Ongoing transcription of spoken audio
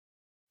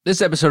This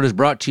episode is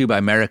brought to you by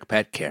Merrick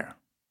Pet Care.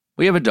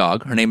 We have a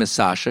dog. Her name is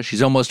Sasha.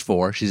 She's almost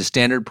 4. She's a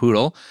standard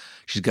poodle.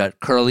 She's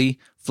got curly,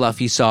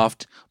 fluffy,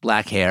 soft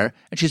black hair,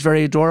 and she's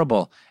very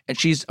adorable. And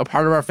she's a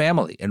part of our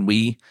family, and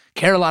we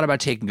care a lot about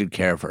taking good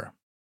care of her.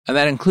 And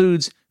that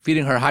includes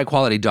feeding her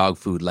high-quality dog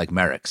food like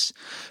Merrick's.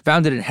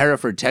 Founded in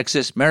Hereford,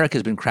 Texas, Merrick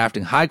has been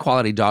crafting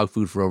high-quality dog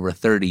food for over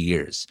 30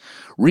 years.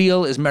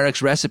 Real is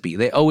Merrick's recipe.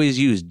 They always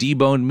use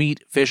deboned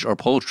meat, fish, or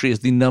poultry as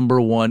the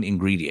 #1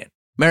 ingredient.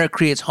 Merrick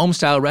creates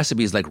home-style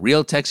recipes like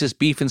real Texas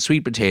beef and sweet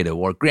potato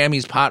or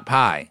Grammy's pot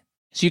pie,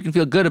 so you can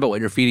feel good about what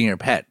you're feeding your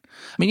pet.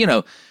 I mean,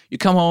 you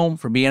come home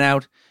from being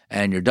out,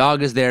 and your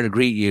dog is there to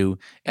greet you,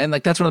 and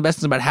that's one of the best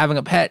things about having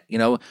a pet.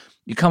 You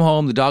come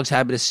home, the dog's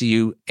happy to see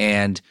you,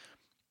 and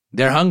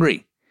they're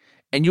hungry.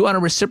 And you want to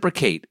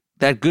reciprocate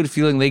that good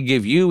feeling they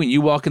give you, and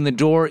you walk in the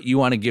door, you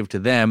want to give to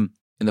them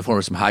in the form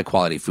of some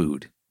high-quality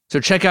food. So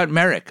check out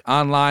Merrick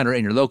online or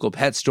in your local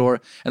pet store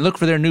and look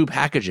for their new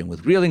packaging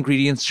with real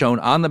ingredients shown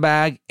on the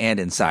bag and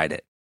inside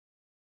it.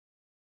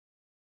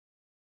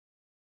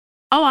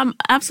 Oh, I'm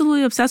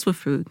absolutely obsessed with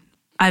food.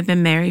 I've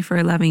been married for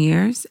 11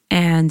 years,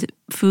 and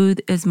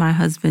food is my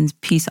husband's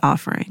peace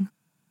offering.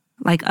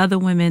 Like other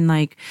women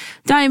like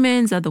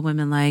diamonds, other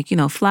women like,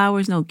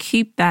 flowers. No,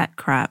 keep that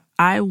crap.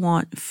 I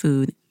want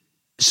food.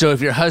 So if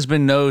your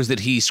husband knows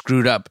that he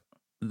screwed up,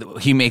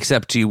 he makes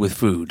up to you with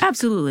food?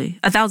 Absolutely.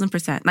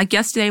 1,000%. Like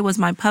yesterday was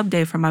my pub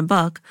day for my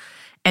book,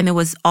 and it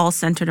was all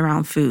centered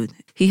around food.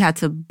 He had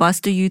to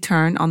bust a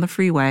U-turn on the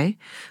freeway,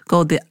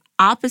 go the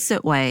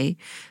opposite way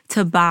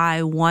to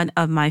buy one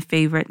of my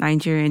favorite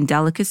Nigerian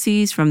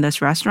delicacies from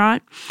this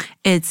restaurant.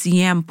 It's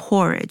yam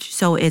porridge.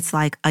 So it's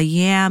like a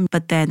yam,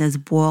 but then is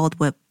boiled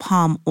with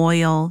palm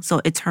oil.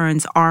 So it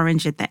turns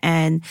orange at the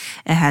end.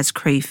 It has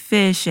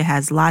crayfish. It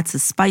has lots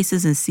of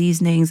spices and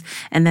seasonings.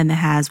 And then it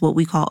has what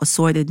we call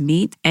assorted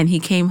meat. And he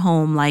came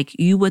home like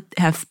you would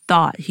have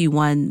thought he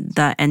won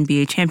the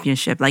NBA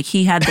championship. Like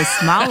he had this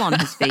smile on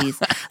his face.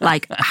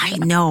 Like, I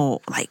know,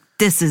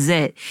 this is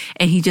it.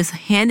 And he just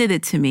handed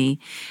it to me.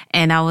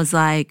 And I was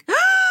like,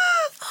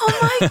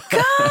 oh my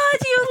God,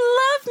 you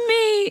love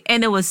me.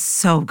 And it was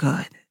so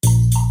good.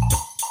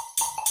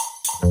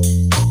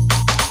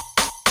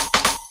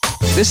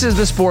 This is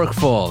The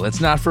Sporkful. It's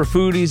not for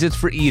foodies, it's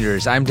for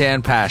eaters. I'm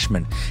Dan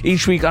Pashman.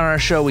 Each week on our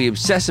show, we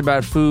obsess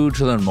about food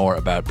to learn more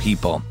about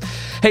people.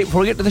 Hey,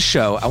 before we get to the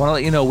show, I want to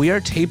let you know we are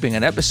taping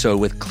an episode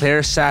with Claire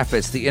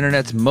Saffitz, the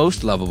internet's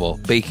most lovable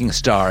baking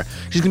star.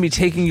 She's going to be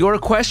taking your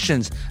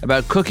questions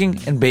about cooking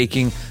and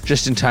baking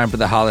just in time for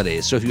the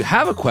holidays. So if you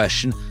have a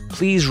question,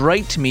 please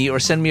write to me or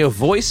send me a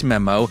voice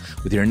memo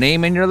with your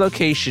name and your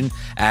location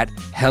at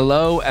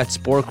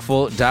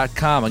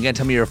hello@sporkful.com. Again,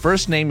 tell me your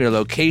first name, your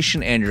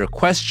location, and your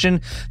question.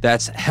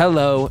 That's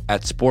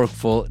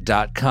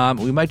hello@sporkful.com.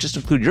 We might just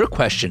include your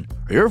question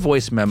or your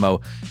voice memo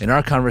in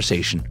our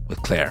conversation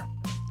with Claire.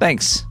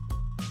 Thanks.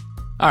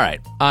 All right,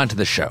 on to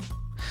the show.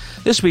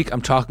 This week,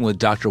 I'm talking with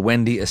Dr.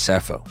 Wendy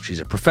Osefo. She's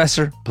a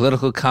professor,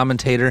 political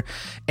commentator,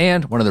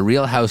 and one of the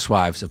Real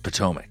Housewives of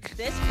Potomac.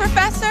 This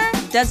professor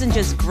doesn't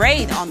just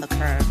grade on the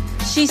curve,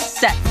 she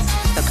sets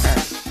the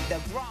curve.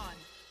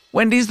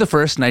 Wendy's the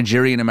first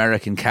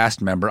Nigerian-American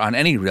cast member on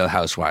any Real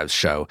Housewives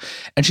show,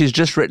 and she's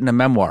just written a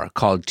memoir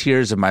called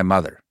Tears of My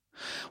Mother.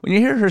 When you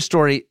hear her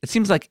story, it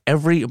seems like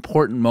every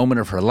important moment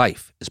of her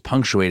life is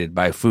punctuated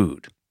by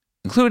food,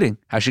 including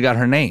how she got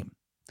her name.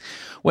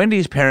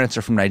 Wendy's parents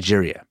are from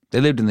Nigeria.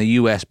 They lived in the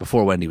U.S.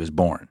 before Wendy was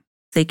born.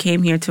 They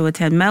came here to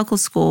attend medical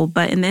school,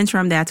 but in the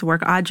interim, they had to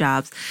work odd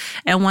jobs.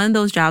 And one of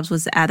those jobs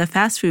was at a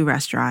fast food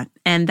restaurant.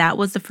 And that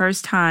was the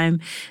first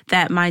time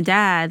that my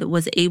dad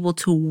was able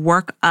to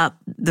work up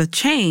the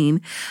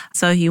chain.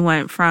 So he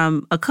went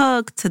from a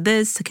cook to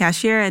this to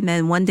cashier, and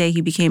then one day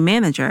he became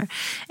manager.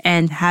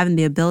 And having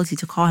the ability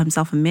to call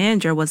himself a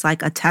manager was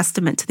like a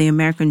testament to the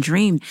American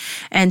dream.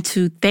 And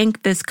to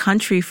thank this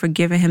country for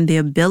giving him the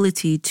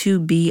ability to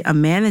be a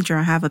manager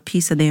and have a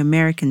piece of the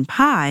American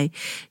pie,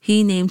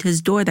 he named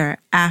his daughter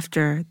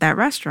after that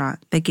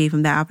restaurant that gave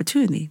him that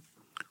opportunity.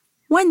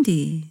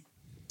 Wendy.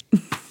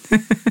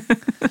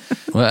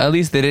 Well, at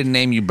least they didn't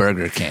name you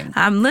Burger King.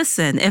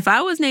 Listen, if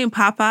I was named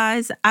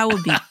Popeyes, I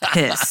would be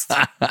pissed.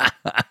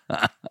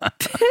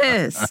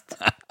 Pissed.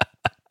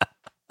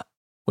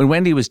 When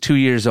Wendy was 2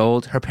 years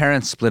old, her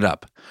parents split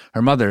up.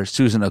 Her mother,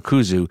 Susan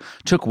Okuzu,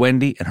 took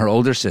Wendy and her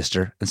older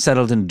sister and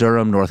settled in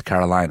Durham, North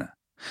Carolina.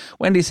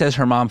 Wendy says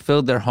her mom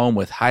filled their home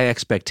with high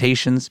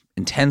expectations,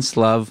 intense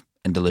love,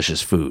 and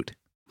delicious food.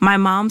 My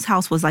mom's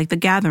house was like the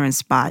gathering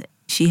spot.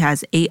 She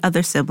has 8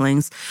 other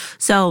siblings.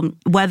 So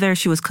whether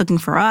she was cooking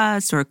for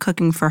us or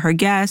cooking for her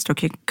guests or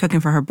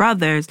cooking for her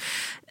brothers,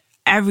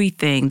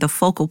 everything, the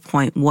focal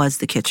point was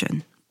the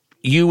kitchen.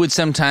 You would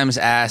sometimes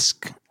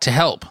ask to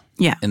help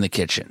in the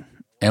kitchen.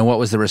 And what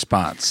was the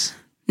response?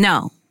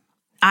 No.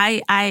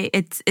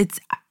 It's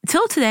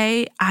till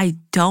today, I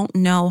don't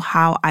know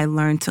how I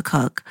learned to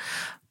cook.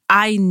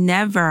 I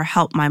never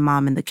helped my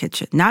mom in the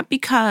kitchen. Not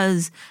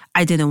because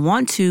I didn't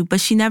want to, but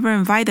she never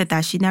invited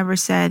that. She never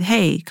said,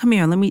 hey, come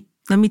here, let me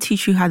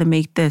teach you how to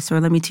make this,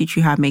 or let me teach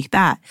you how to make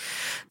that.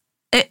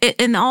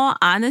 In all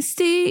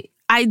honesty,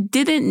 I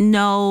didn't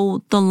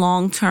know the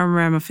long-term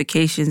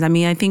ramifications. I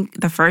mean, I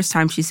think the first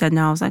time she said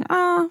no, I was like,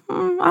 I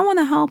want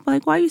to help.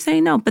 Like, why are you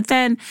saying no? But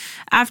then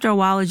after a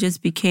while, it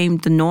just became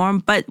the norm.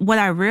 But what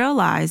I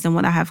realized and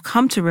what I have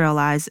come to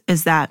realize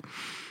is that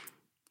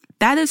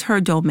is her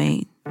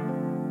domain.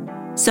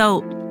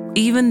 So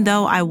even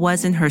though I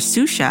wasn't her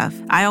sous chef,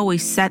 I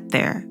always sat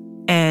there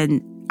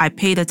and I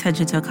paid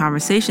attention to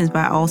conversations, but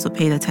I also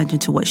paid attention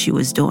to what she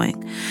was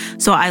doing.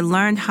 So I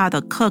learned how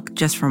to cook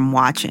just from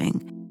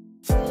watching.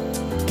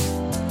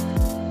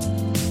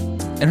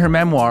 In her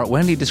memoir,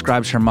 Wendy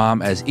describes her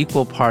mom as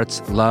equal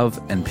parts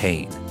love and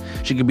pain.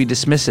 She could be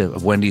dismissive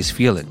of Wendy's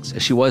feelings,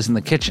 as she was in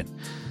the kitchen.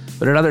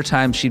 But at other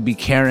times, she'd be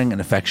caring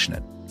and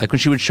affectionate, like when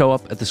she would show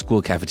up at the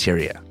school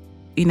cafeteria.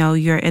 You know,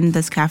 you're in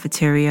this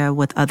cafeteria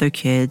with other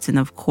kids, and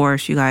of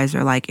course, you guys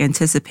are like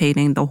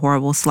anticipating the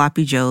horrible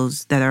sloppy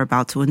joes that are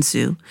about to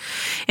ensue.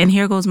 And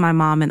here goes my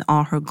mom in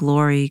all her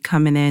glory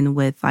coming in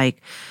with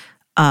like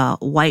a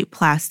white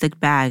plastic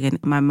bag,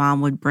 and my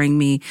mom would bring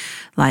me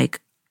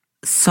like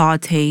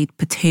sauteed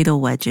potato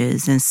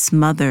wedges and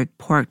smothered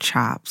pork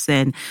chops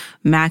and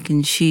mac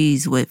and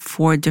cheese with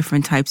 4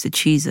 different types of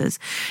cheeses.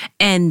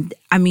 And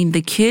I mean,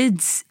 the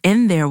kids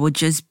in there would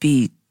just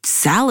be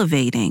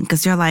salivating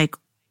because they're like,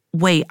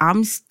 wait,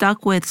 I'm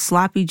stuck with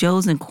sloppy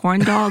joes and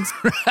corn dogs.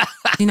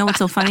 You know what's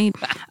so funny?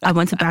 I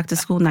went to back to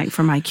school night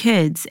for my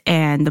kids,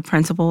 and the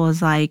principal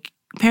was like,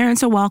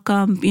 parents are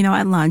welcome, you know,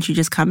 at lunch. You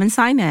just come and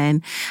sign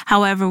in.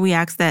 However, we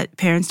ask that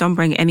parents don't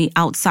bring any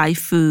outside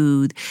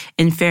food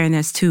in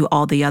fairness to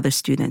all the other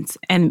students.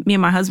 And me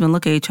and my husband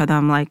look at each other.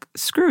 I'm like,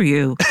 screw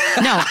you.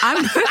 No,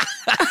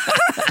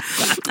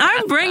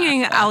 I'm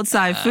bringing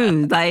outside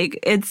food. Like,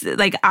 it's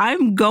like,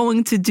 I'm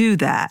going to do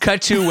that.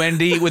 Cut to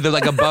Wendy with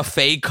like a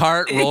buffet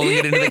cart rolling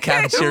it into the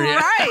cafeteria.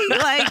 Right.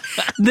 Like,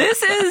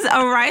 this is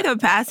a rite of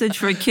passage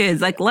for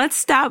kids. Like, let's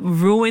stop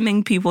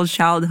ruining people's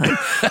childhood.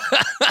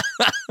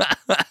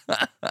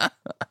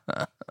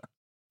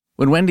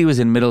 When Wendy was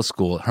in middle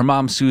school, her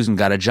mom Susan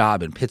got a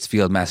job in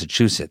Pittsfield,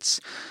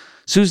 Massachusetts.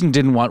 Susan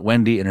didn't want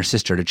Wendy and her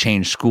sister to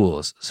change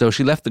schools, so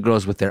she left the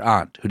girls with their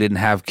aunt, who didn't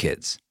have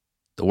kids.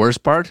 The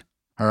worst part?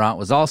 Her aunt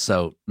was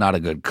also not a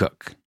good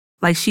cook.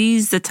 Like,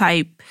 she's the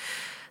type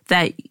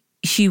that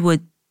she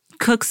would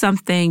cook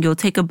something, you'll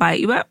take a bite,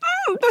 you're like,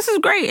 this is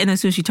great. And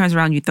as soon as she turns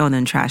around, you throw it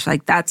in the trash.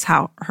 Like, that's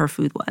how her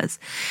food was.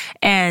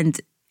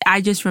 And I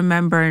just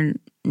remember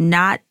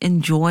not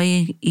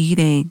enjoying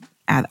eating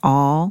at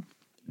all.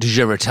 Did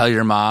you ever tell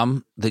your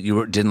mom that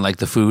you didn't like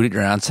the food at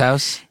your aunt's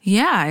house?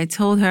 Yeah, I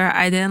told her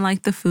I didn't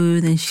like the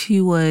food, and she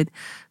would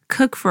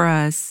cook for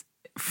us,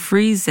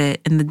 freeze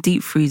it in the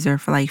deep freezer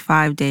for like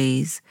 5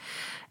 days,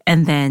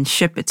 and then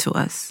ship it to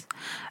us.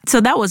 So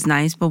that was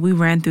nice, but we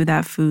ran through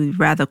that food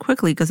rather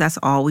quickly because that's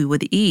all we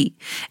would eat.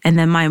 And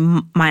then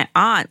my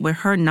aunt, with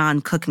her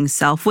non-cooking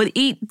self, would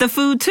eat the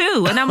food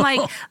too. And I'm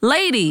like,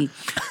 lady,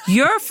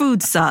 your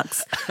food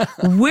sucks.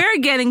 We're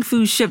getting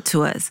food shipped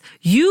to us.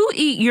 You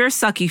eat your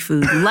sucky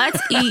food. Let's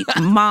eat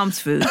mom's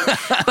food.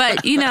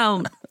 But, you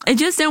know, it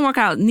just didn't work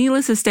out.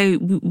 Needless to say,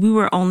 we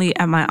were only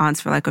at my aunt's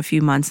for like a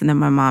few months, and then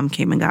my mom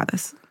came and got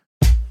us.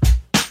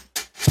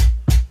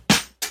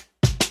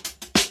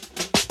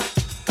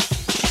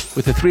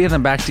 With the 3 of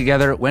them back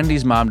together,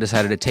 Wendy's mom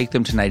decided to take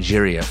them to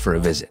Nigeria for a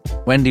visit.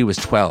 Wendy was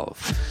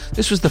 12.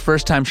 This was the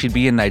first time she'd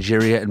be in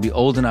Nigeria and be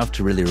old enough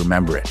to really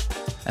remember it.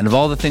 And of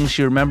all the things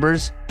she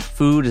remembers,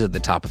 food is at the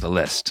top of the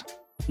list.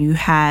 You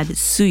had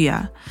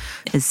suya.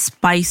 It's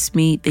spice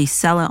meat. They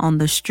sell it on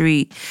the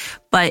street.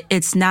 But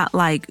it's not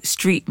like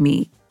street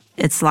meat.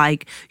 It's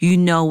like, you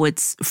know,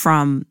 it's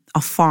from a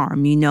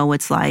farm. You know,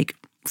 it's like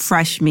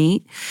fresh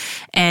meat.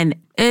 And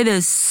it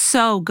is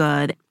so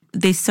good.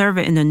 They serve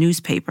it in a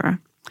newspaper.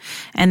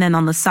 And then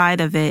on the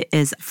side of it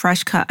is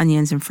fresh cut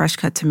onions and fresh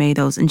cut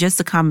tomatoes. And just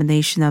the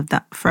combination of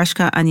the fresh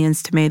cut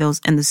onions,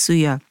 tomatoes, and the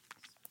suya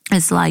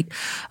is like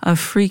a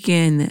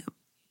freaking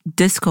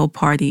disco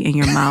party in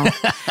your mouth.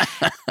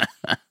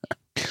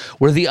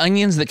 Were the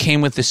onions that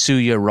came with the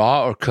suya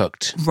raw or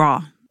cooked?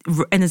 Raw.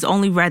 And it's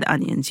only red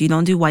onions. You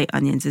don't do white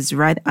onions. It's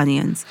red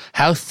onions.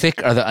 How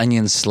thick are the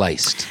onions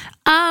sliced?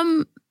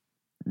 They're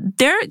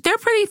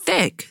pretty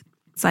thick.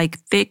 It's like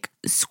thick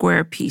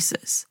square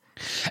pieces.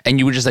 And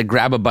you would just like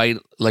grab a bite,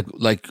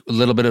 like a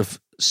little bit of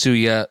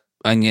suya,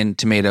 onion,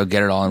 tomato,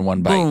 get it all in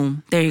one bite.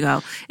 Boom. There you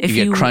go. You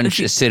get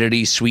crunch,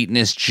 acidity,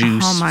 sweetness,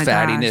 juice,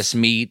 fattiness,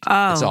 meat.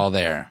 It's all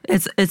there.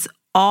 It's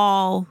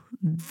all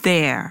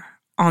there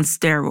on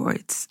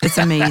steroids. It's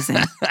amazing.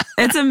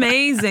 It's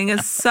amazing.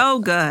 It's so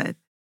good.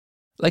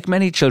 Like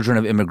many children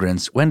of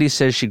immigrants, Wendy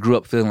says she grew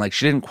up feeling like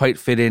she didn't quite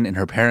fit in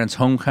her parents'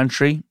 home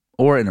country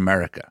or in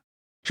America.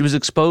 She was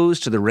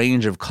exposed to the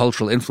range of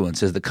cultural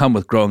influences that come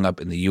with growing up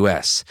in the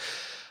U.S.,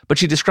 but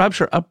she describes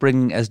her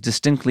upbringing as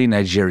distinctly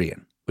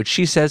Nigerian, which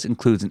she says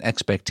includes an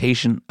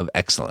expectation of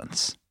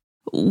excellence.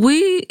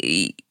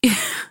 I'm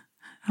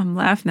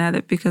laughing at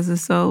it because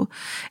it's so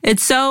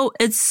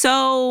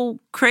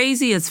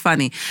crazy. It's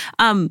funny.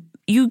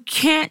 You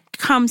can't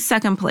come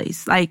second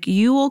place. Like,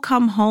 you will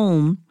come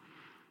home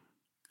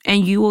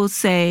and you will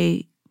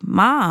say,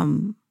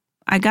 Mom,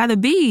 I got a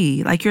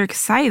B. Like, you're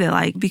excited,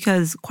 like,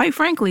 because quite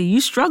frankly,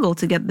 you struggle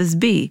to get this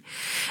B.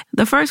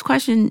 The first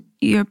question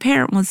your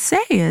parent will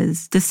say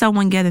is, did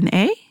someone get an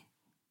A?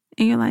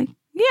 And you're like,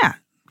 yeah.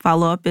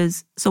 Follow-up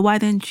is, so why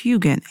didn't you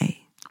get an A?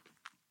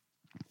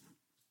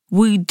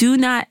 We do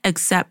not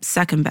accept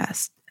second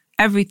best.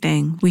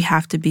 Everything, we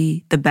have to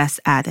be the best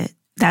at it.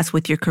 That's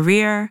with your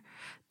career.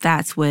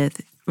 That's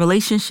with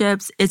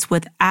relationships. It's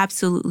with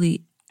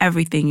absolutely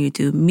everything you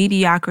do.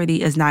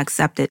 Mediocrity is not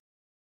accepted.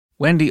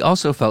 Wendy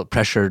also felt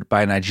pressured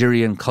by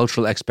Nigerian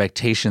cultural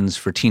expectations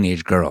for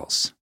teenage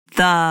girls.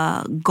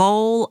 The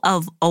goal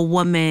of a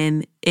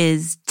woman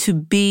is to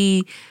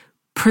be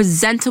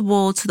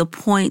presentable to the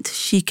point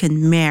she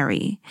can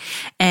marry.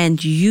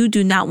 And you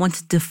do not want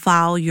to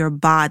defile your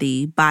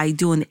body by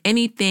doing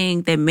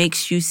anything that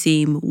makes you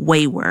seem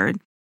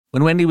wayward.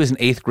 When Wendy was in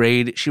 8th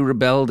grade, she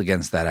rebelled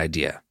against that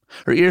idea.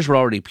 Her ears were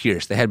already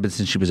pierced. They had been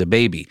since she was a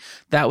baby.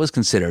 That was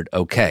considered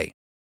okay.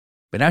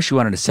 But now she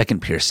wanted a second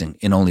piercing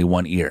in only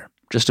one ear,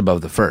 just above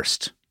the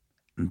first.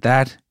 And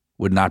that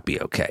would not be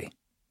okay.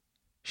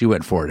 She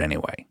went for it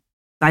anyway.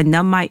 I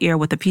numbed my ear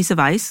with a piece of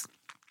ice,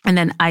 and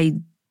then I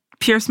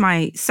pierced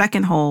my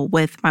second hole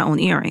with my own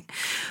earring.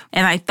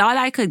 And I thought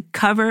I could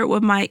cover it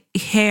with my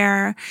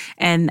hair,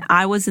 and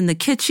I was in the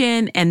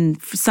kitchen,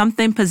 and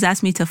something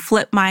possessed me to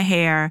flip my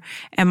hair,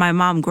 and my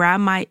mom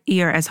grabbed my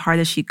ear as hard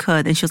as she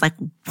could, and she was like,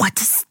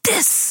 "What is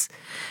this?"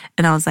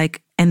 And I was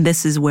like, "And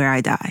this is where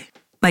I die.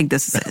 Like,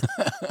 this is it."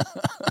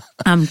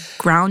 I'm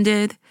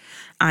grounded.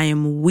 I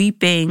am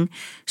weeping.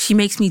 She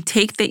makes me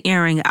take the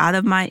earring out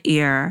of my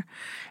ear.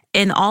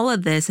 In all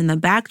of this, in the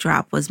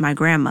backdrop was my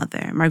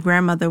grandmother. My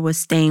grandmother was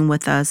staying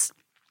with us,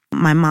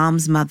 my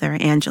mom's mother,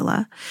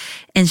 Angela,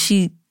 and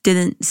she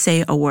didn't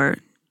say a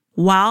word.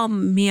 While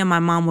me and my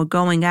mom were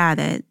going at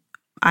it,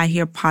 I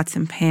hear pots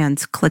and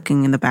pans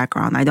clicking in the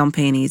background. I don't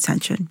pay any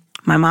attention.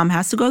 My mom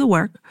has to go to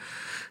work.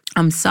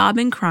 I'm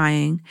sobbing,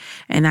 crying,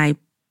 and I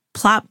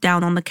plop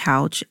down on the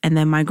couch, and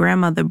then my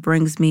grandmother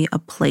brings me a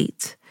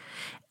plate.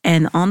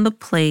 And on the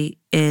plate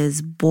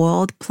is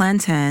boiled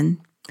plantain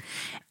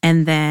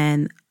and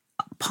then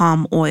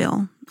palm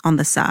oil on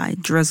the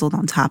side, drizzled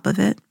on top of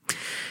it.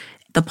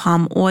 The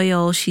palm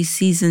oil, she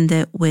seasoned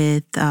it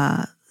with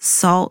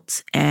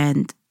salt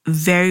and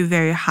very,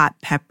 very hot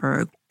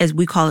pepper, as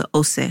we call it,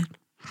 ose.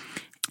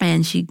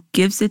 And she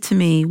gives it to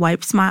me,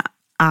 wipes my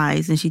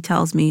eyes, and she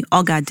tells me,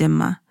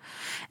 "Ogadimma."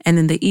 And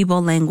in the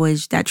Igbo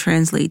language, that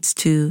translates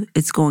to,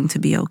 "It's going to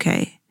be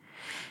okay."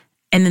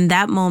 And in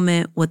that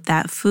moment with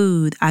that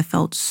food, I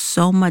felt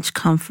so much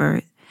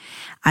comfort.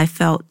 I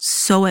felt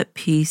so at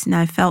peace, and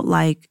I felt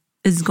like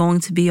it's going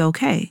to be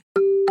okay.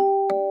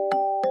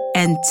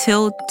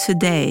 Until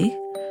today,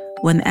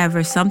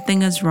 whenever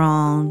something is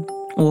wrong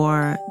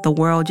or the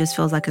world just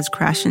feels like it's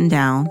crashing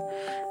down,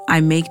 I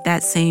make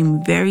that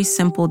same very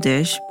simple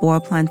dish,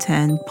 boiled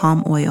plantain,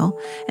 palm oil,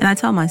 and I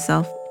tell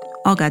myself,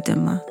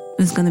 "Ogadimma,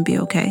 it's going to be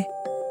okay."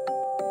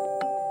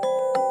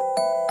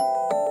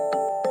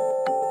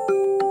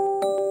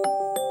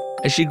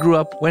 As she grew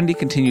up, Wendy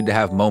continued to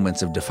have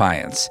moments of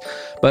defiance.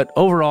 But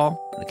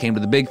overall, when it came to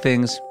the big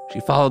things,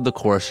 she followed the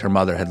course her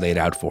mother had laid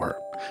out for her.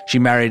 She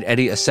married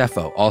Eddie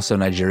Osefo, also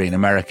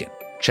Nigerian-American.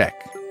 Check.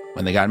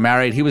 When they got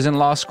married, he was in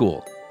law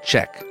school.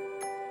 Check.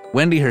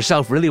 Wendy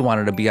herself really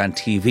wanted to be on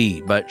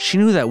TV, but she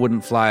knew that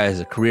wouldn't fly as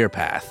a career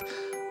path,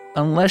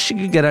 unless she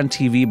could get on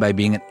TV by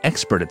being an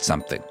expert at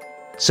something.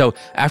 So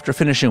after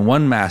finishing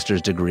one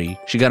master's degree,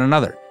 she got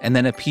another, and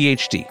then a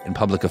PhD in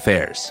public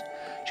affairs.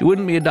 She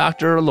wouldn't be a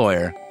doctor or a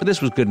lawyer, but this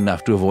was good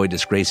enough to avoid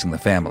disgracing the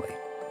family.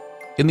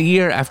 In the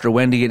year after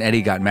Wendy and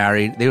Eddie got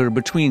married, they were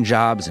between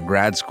jobs and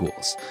grad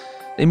schools.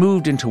 They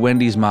moved into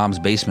Wendy's mom's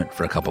basement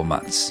for a couple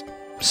months.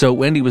 So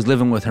Wendy was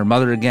living with her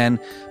mother again,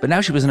 but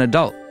now she was an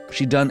adult.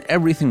 She'd done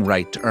everything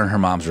right to earn her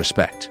mom's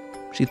respect.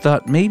 She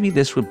thought maybe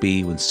this would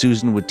be when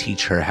Susan would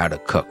teach her how to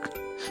cook.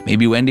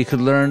 Maybe Wendy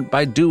could learn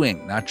by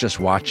doing, not just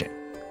watching.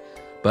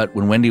 But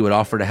when Wendy would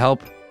offer to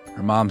help,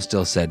 her mom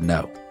still said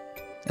no.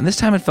 And this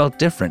time it felt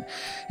different.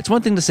 It's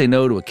one thing to say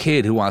no to a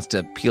kid who wants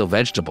to peel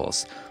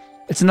vegetables.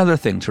 It's another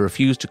thing to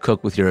refuse to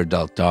cook with your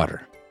adult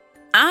daughter.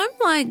 I'm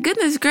like,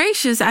 goodness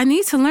gracious, I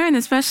need to learn,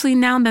 especially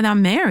now that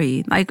I'm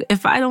married. Like,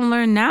 if I don't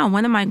learn now,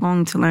 when am I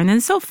going to learn? And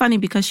it's so funny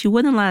because she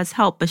wouldn't let us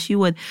help, but she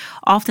would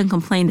often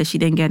complain that she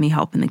didn't get any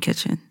help in the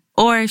kitchen.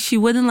 Or she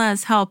wouldn't let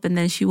us help, and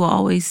then she will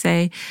always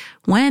say,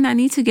 "When I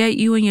need to get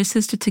you and your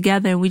sister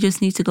together, and we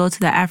just need to go to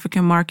the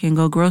African market and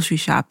go grocery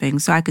shopping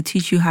so I could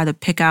teach you how to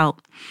pick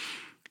out,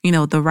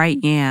 the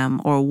right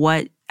yam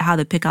or how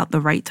to pick out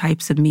the right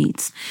types of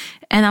meats."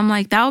 And I'm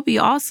like, that would be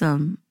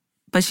awesome.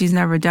 But she's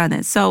never done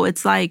it. So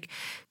it's like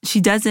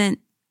she doesn't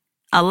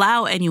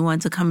allow anyone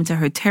to come into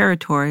her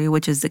territory,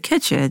 which is the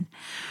kitchen.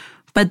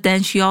 But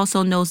then she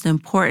also knows the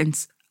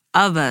importance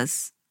of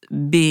us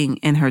being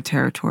in her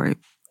territory.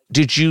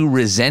 Did you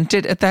resent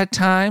it at that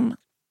time?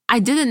 I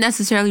didn't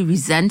necessarily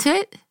resent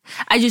it.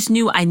 I just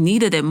knew I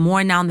needed it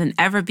more now than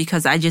ever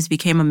because I just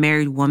became a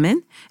married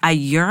woman. I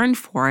yearned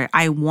for it.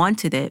 I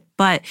wanted it.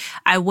 But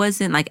I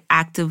wasn't like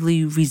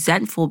actively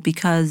resentful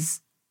because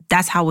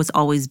that's how it's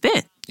always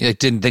been. You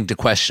didn't think to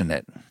question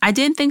it. I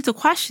didn't think to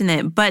question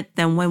it. But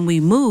then when we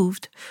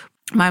moved,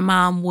 my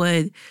mom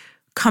would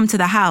come to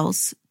the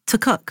house to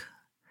cook.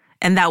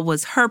 And that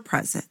was her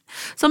present.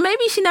 So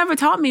maybe she never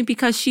taught me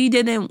because she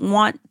didn't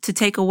want to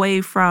take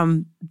away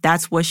from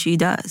that's what she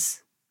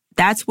does.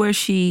 That's where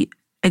she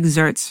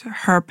exerts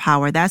her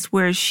power. That's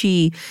where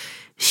she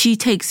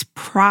takes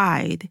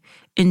pride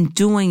in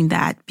doing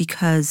that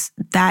because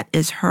that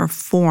is her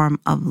form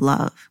of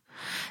love.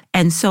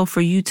 And so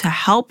for you to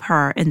help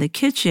her in the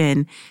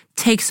kitchen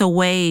takes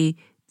away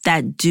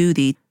that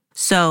duty.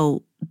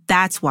 So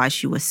that's why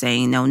she was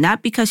saying no,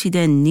 not because she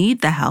didn't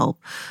need the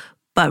help,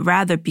 but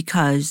rather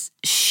because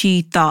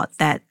she thought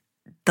that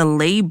the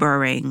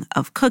laboring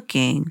of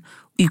cooking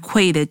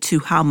equated to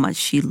how much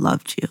she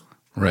loved you.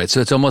 Right. So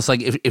it's almost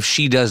like if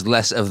she does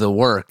less of the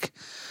work,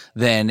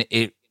 then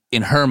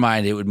in her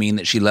mind, it would mean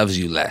that she loves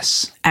you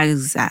less.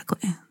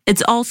 Exactly.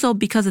 It's also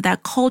because of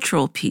that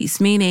cultural piece,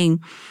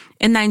 meaning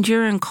in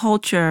Nigerian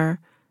culture,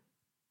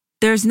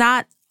 there's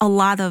not a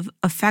lot of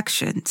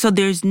affection. So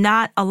there's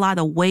not a lot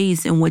of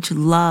ways in which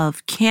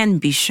love can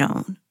be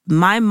shown.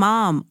 My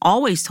mom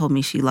always told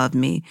me she loved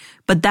me,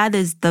 but that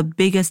is the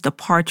biggest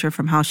departure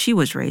from how she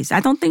was raised. I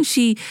don't think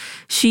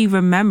she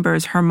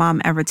remembers her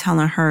mom ever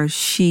telling her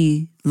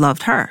she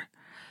loved her.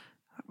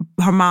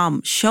 Her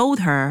mom showed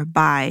her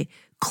by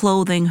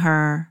clothing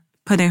her,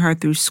 putting her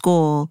through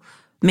school,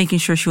 making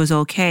sure she was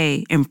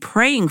okay, and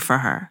praying for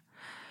her.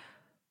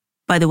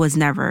 But it was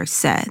never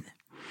said.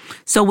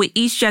 So with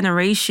each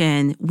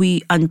generation,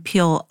 we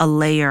unpeel a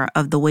layer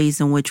of the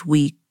ways in which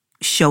we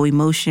show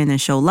emotion and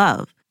show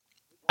love.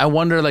 I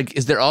wonder, like,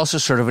 is there also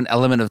sort of an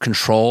element of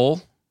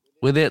control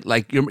with it?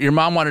 Like, your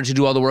mom wanted to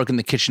do all the work in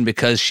the kitchen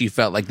because she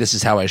felt like this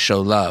is how I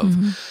show love.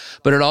 Mm-hmm.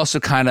 But it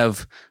also kind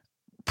of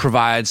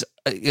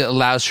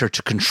allows her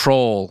to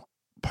control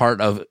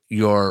part of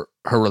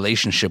her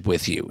relationship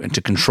with you and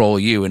to control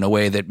you in a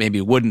way that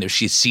maybe wouldn't if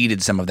she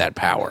ceded some of that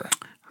power.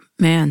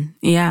 Man,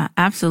 yeah,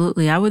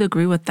 absolutely. I would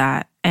agree with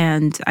that.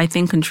 And I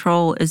think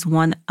control is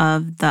one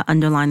of the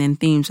underlying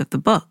themes of the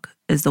book,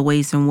 is the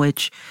ways in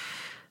which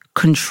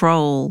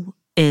control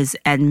is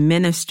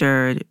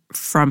administered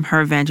from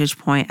her vantage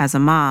point as a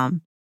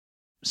mom.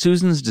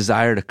 Susan's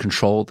desire to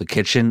control the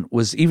kitchen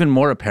was even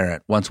more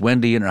apparent once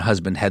Wendy and her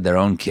husband had their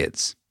own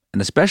kids,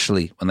 and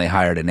especially when they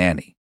hired a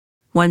nanny.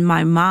 When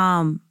my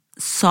mom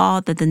saw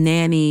that the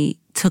nanny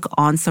took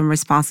on some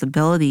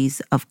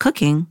responsibilities of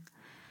cooking,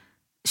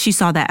 she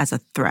saw that as a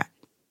threat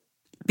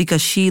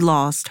because she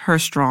lost her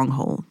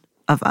stronghold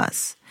of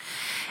us.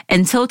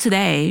 Until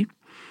today,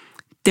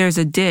 there's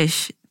a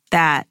dish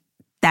that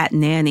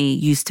nanny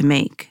used to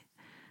make.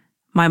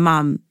 My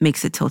mom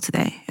makes it till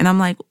today. And I'm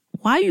like,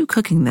 why are you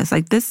cooking this?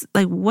 Like this,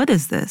 like, what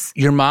is this?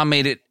 Your mom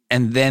made it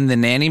and then the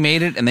nanny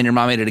made it and then your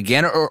mom made it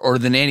again, or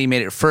the nanny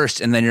made it first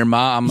and then your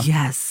mom?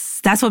 Yes.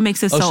 That's what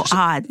makes it so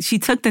odd. She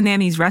took the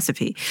nanny's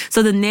recipe.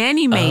 So the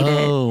nanny made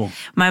it.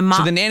 My mom.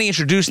 So the nanny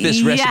introduced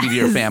this recipe to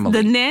your family.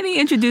 The nanny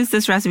introduced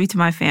this recipe to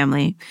my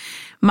family.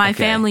 My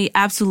family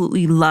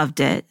absolutely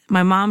loved it.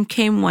 My mom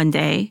came one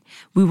day.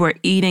 We were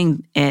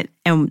eating it,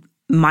 and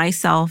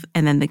myself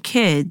and then the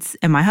kids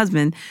and my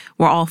husband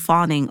were all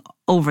fawning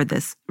over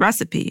this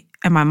recipe.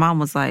 And my mom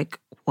was like,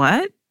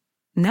 what?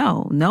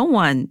 No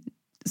one's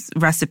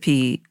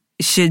recipe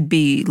should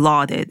be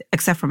lauded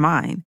except for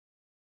mine.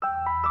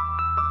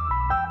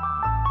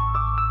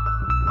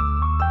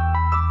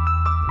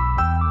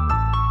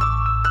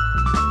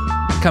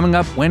 Coming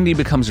up, Wendy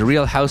becomes a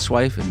real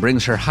housewife and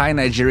brings her high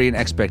Nigerian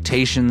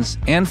expectations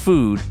and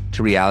food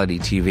to reality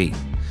TV.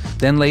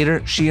 Then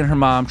later, she and her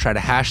mom try to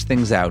hash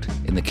things out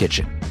in the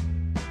kitchen.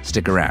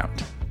 Stick around.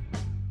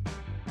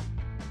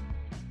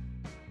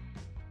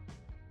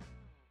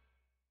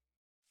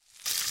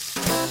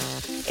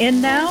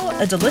 And now,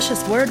 a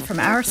delicious word from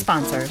our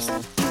sponsors.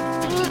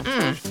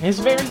 It's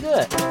very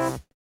good.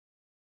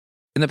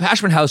 In the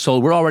Pashman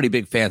household, we're already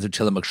big fans of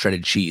Tillamook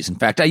shredded cheese. In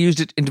fact, I used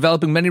it in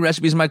developing many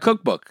recipes in my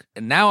cookbook.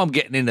 And now I'm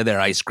getting into their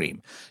ice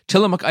cream.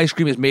 Tillamook ice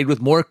cream is made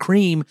with more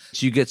cream,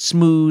 so you get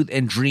smooth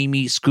and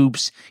dreamy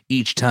scoops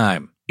each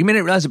time. You may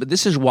not realize it, but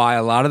this is why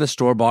a lot of the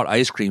store-bought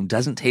ice cream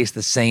doesn't taste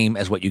the same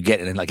as what you get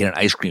in an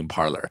ice cream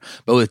parlor.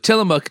 But with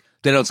Tillamook,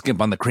 they don't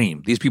skimp on the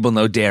cream. These people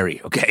know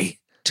dairy, okay?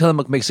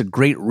 Tillamook makes a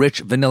great rich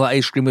vanilla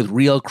ice cream with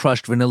real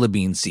crushed vanilla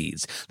bean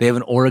seeds. They have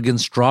an Oregon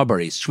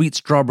strawberry, sweet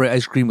strawberry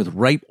ice cream with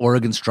ripe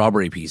Oregon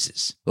strawberry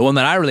pieces. The one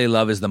that I really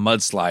love is the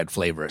mudslide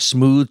flavor.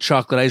 Smooth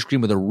chocolate ice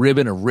cream with a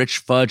ribbon of rich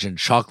fudge and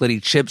chocolatey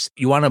chips.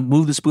 You want to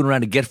move the spoon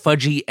around to get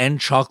fudgy and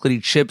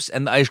chocolatey chips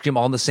and the ice cream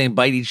all in the same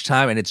bite each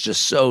time, and it's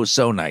just so,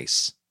 so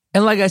nice.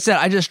 And like I said,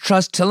 I just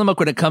trust Tillamook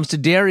when it comes to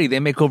dairy. They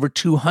make over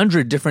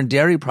 200 different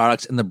dairy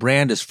products, and the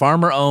brand is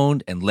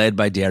farmer-owned and led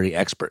by dairy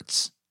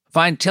experts.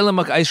 Find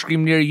Tillamook ice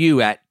cream near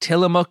you at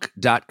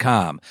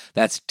tillamook.com.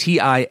 That's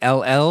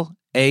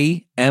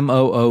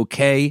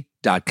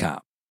TILLAMOOK.com.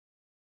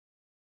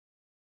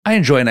 I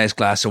enjoy a nice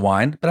glass of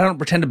wine, but I don't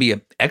pretend to be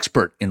an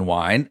expert in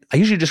wine. I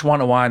usually just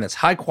want a wine that's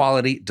high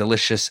quality,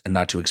 delicious, and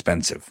not too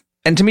expensive.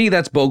 And to me,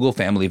 that's Bogle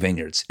Family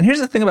Vineyards. And here's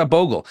the thing about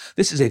Bogle.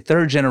 This is a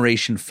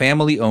third-generation,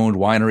 family-owned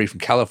winery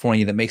from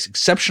California that makes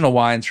exceptional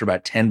wines for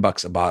about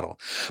 $10 a bottle.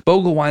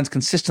 Bogle wines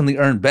consistently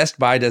earn Best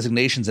Buy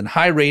designations and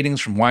high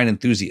ratings from Wine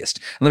Enthusiast.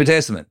 And let me tell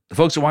you something. The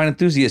folks at Wine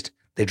Enthusiast,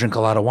 they drink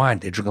a lot of wine.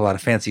 They drink a lot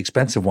of fancy,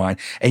 expensive wine.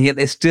 And yet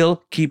they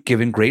still keep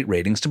giving great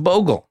ratings to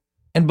Bogle.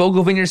 And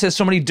Bogle Vineyards has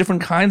so many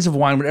different kinds of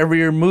wine. Whatever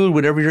your mood,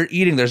 whatever you're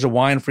eating, there's a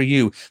wine for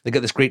you. They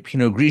got this great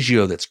Pinot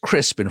Grigio that's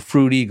crisp and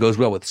fruity, goes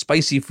well with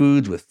spicy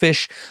foods, with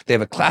fish. They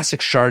have a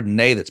classic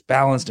Chardonnay that's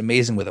balanced,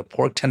 amazing with a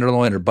pork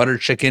tenderloin or butter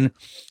chicken.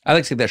 I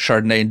like to take that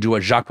Chardonnay and do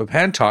what Jacques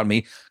Pepin taught me,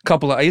 a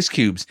couple of ice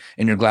cubes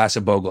in your glass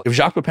of Bogle. If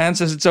Jacques Pepin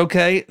says it's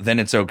okay, then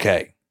it's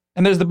okay.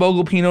 And there's the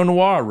Bogle Pinot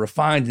Noir,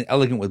 refined and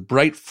elegant with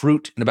bright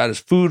fruit and about as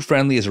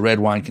food-friendly as a red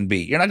wine can be.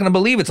 You're not going to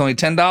believe it's only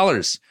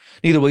 $10.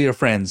 Neither will your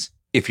friends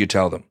if you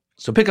tell them.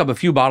 So pick up a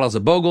few bottles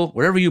of Bogle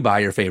wherever you buy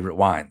your favorite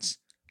wines.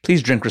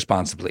 Please drink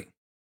responsibly.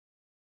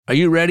 Are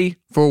you ready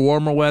for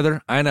warmer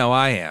weather? I know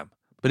I am.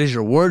 But is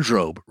your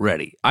wardrobe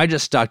ready? I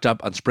just stocked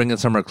up on spring and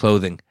summer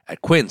clothing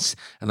at Quince.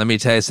 And let me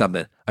tell you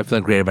something. I'm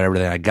feeling great about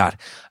everything I got.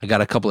 I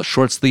got a couple of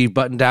short sleeve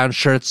button down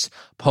shirts,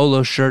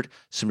 polo shirt,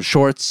 some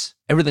shorts.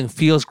 Everything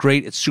feels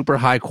great. It's super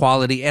high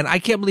quality. And I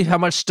can't believe how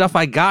much stuff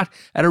I got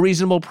at a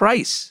reasonable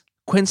price.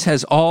 Quince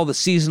has all the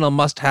seasonal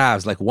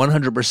must-haves like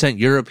 100%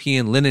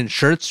 European linen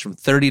shirts from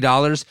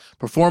 $30,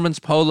 performance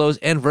polos,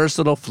 and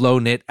versatile flow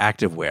knit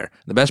activewear.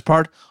 The best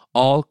part?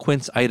 All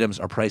Quince items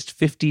are priced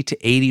 50 to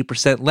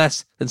 80%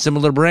 less than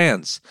similar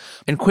brands.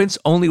 And Quince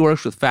only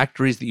works with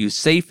factories that use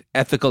safe,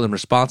 ethical, and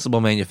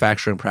responsible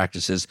manufacturing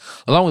practices,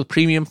 along with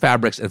premium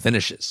fabrics and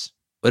finishes.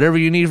 Whatever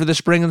you need for the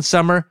spring and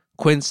summer,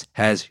 Quince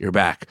has your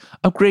back.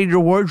 Upgrade your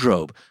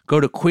wardrobe. Go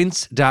to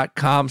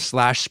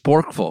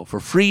quince.com/sporkful for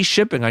free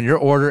shipping on your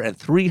order and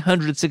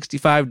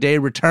 365-day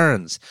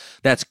returns.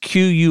 That's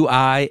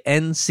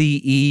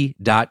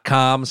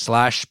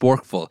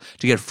QUINCE.com/sporkful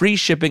to get free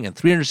shipping and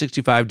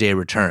 365-day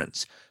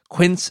returns.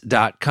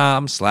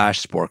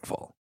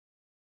 Quince.com/sporkful.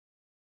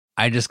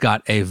 I just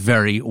got a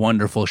very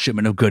wonderful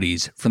shipment of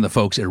goodies from the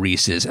folks at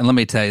Reese's. And let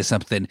me tell you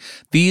something.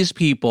 These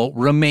people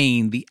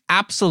remain the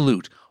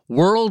absolute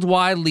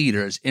worldwide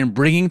leaders in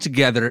bringing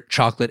together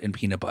chocolate and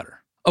peanut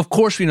butter. Of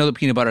course, we know that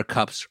peanut butter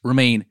cups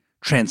remain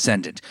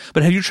transcendent.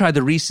 But have you tried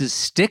the Reese's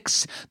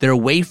Sticks? They're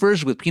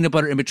wafers with peanut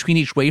butter in between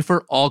each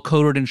wafer, all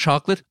coated in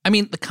chocolate. I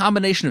mean, the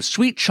combination of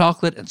sweet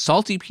chocolate and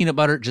salty peanut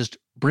butter just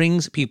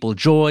brings people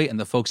joy, and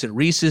the folks at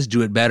Reese's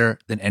do it better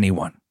than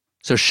anyone.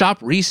 So shop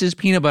Reese's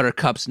Peanut Butter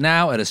Cups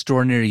now at a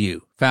store near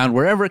you, found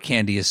wherever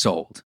candy is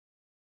sold.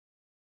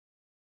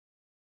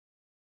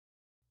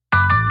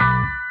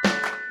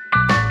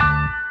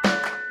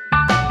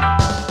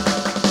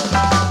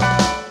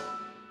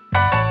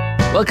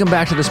 Welcome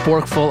back to The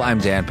Sporkful. I'm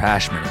Dan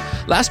Pashman.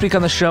 Last week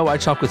on the show, I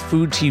talked with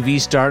food TV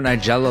star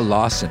Nigella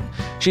Lawson.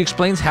 She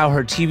explains how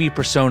her TV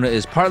persona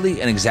is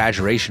partly an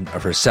exaggeration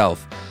of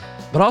herself,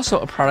 but also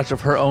a product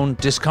of her own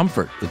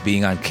discomfort with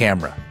being on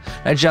camera.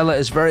 Nigella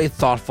is very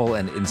thoughtful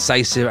and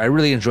incisive. I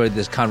really enjoyed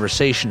this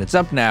conversation. It's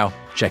up now.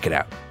 Check it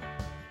out.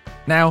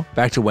 Now,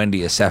 back to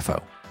Wendy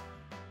Osefo.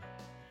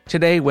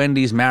 Today,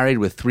 Wendy's married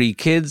with 3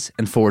 kids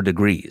and 4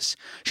 degrees.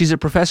 She's a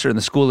professor in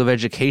the School of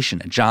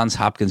Education at Johns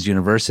Hopkins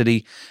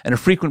University and a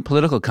frequent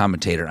political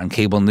commentator on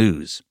cable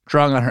news,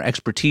 drawing on her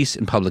expertise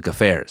in public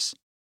affairs.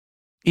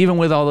 Even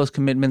with all those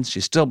commitments,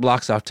 she still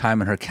blocks off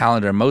time in her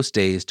calendar most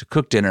days to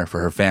cook dinner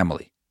for her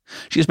family.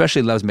 She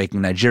especially loves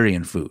making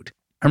Nigerian food.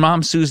 Her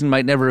mom, Susan,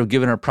 might never have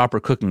given her proper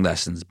cooking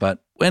lessons,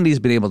 but Wendy's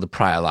been able to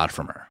pry a lot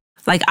from her.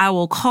 Like, I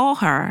will call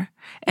her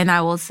and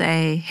I will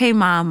say, hey,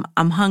 Mom,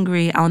 I'm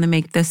hungry. I want to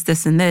make this,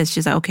 this, and this.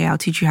 She's like, okay, I'll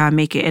teach you how to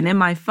make it. And in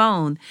my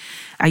phone,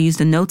 I use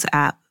the Notes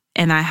app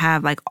and I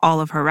have like all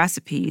of her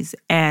recipes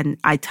and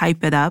I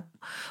type it up.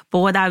 But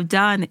what I've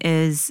done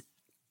is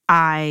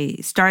I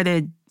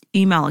started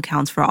email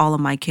accounts for all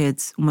of my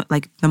kids,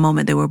 like the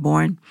moment they were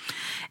born.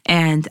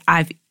 And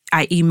I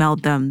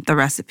emailed them the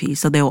recipe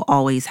so they will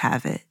always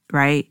have it,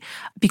 right?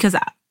 Because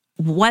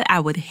what I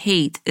would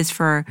hate is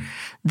for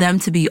them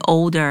to be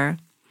older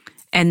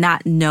and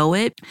not know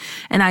it.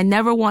 And I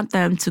never want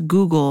them to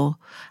Google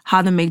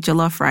how to make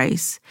jollof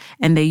rice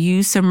and they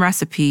use some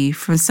recipe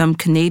from some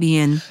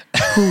Canadian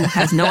who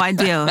has no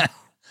idea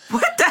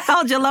what the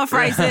hell jollof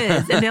rice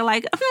is. And they're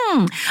like, I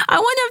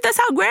wonder if that's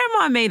how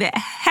grandma made it.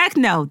 Heck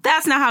no,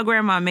 that's not how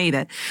grandma made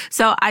it.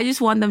 So I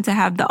just want them to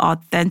have the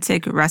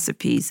authentic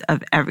recipes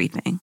of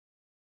everything.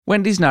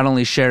 Wendy's not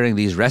only sharing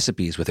these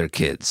recipes with her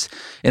kids.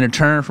 In a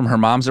turn from her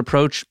mom's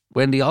approach,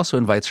 Wendy also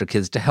invites her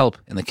kids to help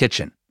in the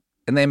kitchen.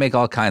 And they make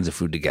all kinds of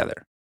food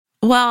together.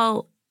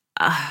 Well,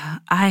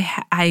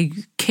 I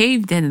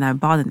caved in and I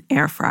bought an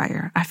air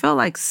fryer. I feel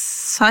like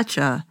such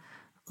a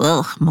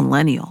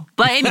millennial.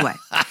 But anyway,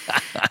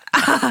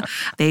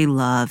 they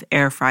love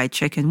air fried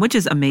chicken, which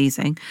is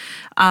amazing.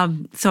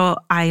 So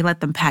I let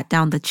them pat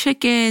down the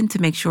chicken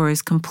to make sure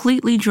it's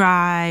completely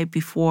dry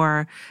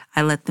before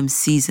I let them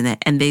season it.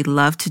 And they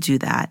love to do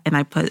that. And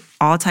I put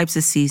all types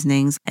of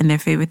seasonings. And their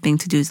favorite thing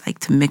to do is like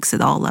to mix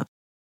it all up.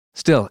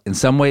 Still, in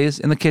some ways,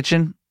 in the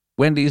kitchen,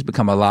 Wendy's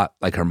become a lot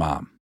like her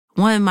mom.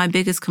 one of my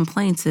biggest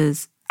complaints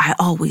is I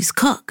always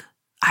cook.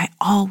 I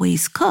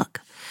always cook.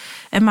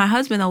 And my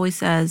husband always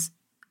says,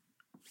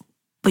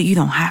 but you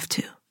don't have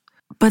to.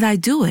 But I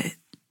do it.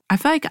 I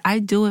feel like I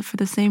do it for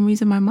the same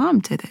reason my mom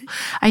did it.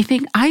 I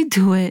think I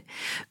do it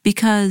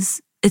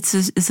because it's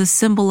a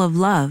symbol of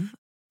love.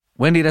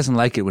 Wendy doesn't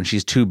like it when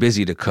she's too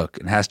busy to cook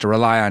and has to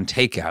rely on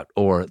takeout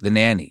or the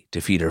nanny to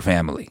feed her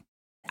family.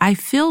 I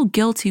feel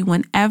guilty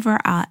whenever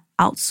I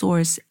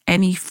outsource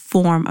any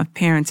form of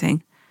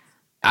parenting.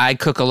 I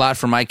cook a lot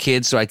for my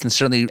kids, so I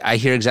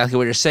hear exactly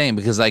what you're saying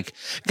because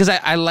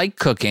I like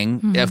cooking.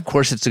 Mm-hmm. Of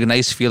course, it's a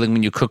nice feeling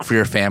when you cook for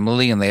your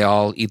family and they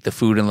all eat the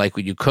food and like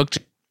what you cooked.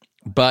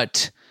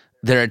 But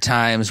there are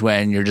times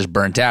when you're just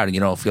burnt out and you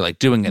don't feel like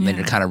doing it. And then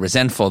you're kind of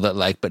resentful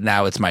that but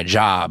now it's my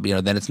job.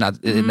 Then it's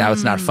not, now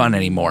it's not fun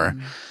anymore.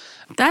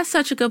 That's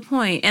such a good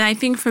point. And I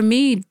think for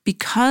me,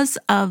 because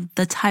of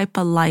the type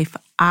of life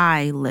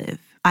I live,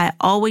 I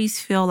always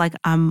feel like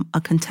I'm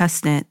a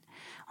contestant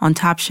on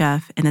Top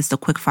Chef, and it's the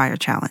quick fire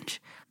challenge.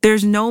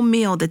 There's no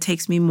meal that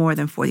takes me more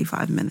than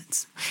 45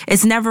 minutes.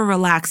 It's never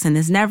relaxing.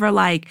 It's never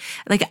like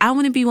I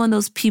want to be one of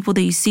those people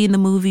that you see in the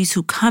movies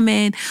who come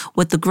in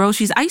with the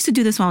groceries. I used to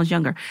do this when I was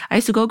younger. I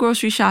used to go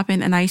grocery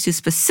shopping and I used to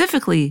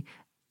specifically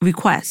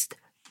request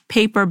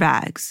paper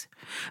bags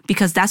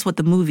because that's what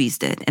the movies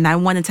did. And I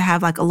wanted to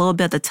have a little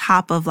bit at the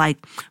top of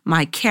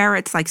my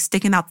carrots,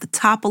 sticking out the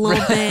top a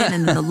little bit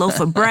and then the loaf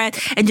of bread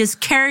and just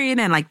carrying it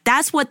in.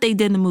 That's what they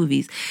did in the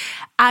movies.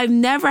 I've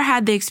never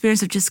had the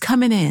experience of just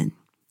coming in,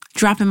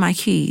 dropping my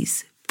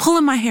keys,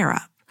 pulling my hair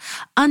up,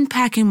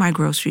 unpacking my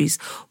groceries,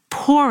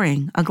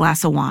 pouring a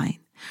glass of wine,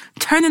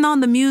 turning on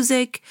the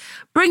music,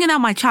 bringing out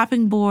my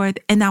chopping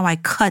board, and now I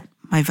cut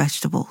my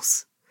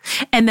vegetables.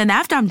 And then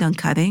after I'm done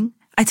cutting,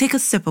 I take a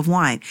sip of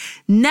wine.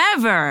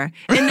 Never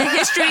in the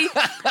history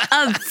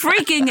of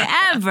freaking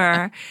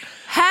ever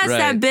has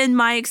that been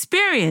my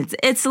experience.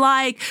 It's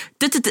like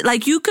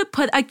you could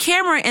put a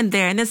camera in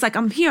there and it's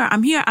I'm here,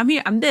 I'm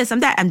this, I'm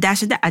that, I'm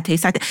dashing that, I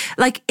taste like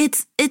that.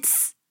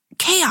 It's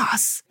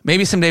chaos.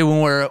 Maybe someday when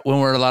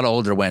we're a lot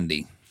older,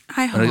 Wendy.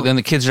 I hope. When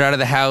the kids are out of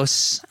the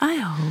house. I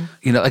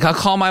hope. I'll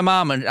call my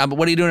mom and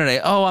what are you doing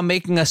today? Oh, I'm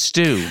making a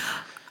stew.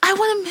 I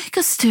want to make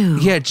a stew.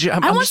 Yeah,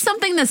 I want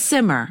something to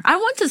simmer. I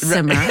want to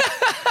simmer.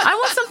 I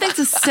want something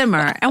to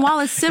simmer. And while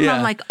it's simmering,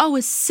 I'm like, oh,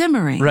 it's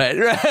simmering. Right.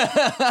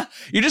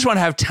 You just want to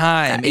have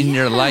time in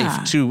your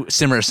life to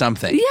simmer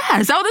something.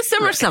 Yes, I want to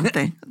simmer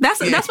something.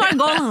 That's my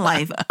goal in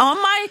life. On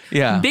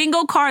my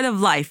bingo card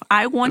of life,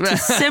 I want to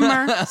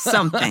simmer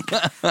something.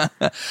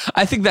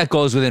 I think that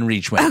goes within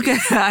reach, Wendy.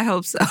 Okay, I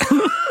hope so.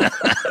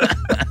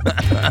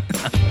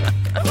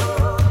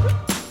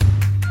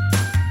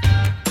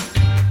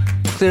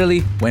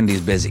 Clearly,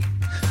 Wendy's busy.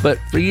 But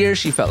for years,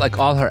 she felt like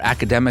all her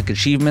academic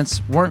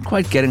achievements weren't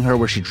quite getting her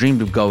where she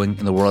dreamed of going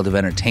in the world of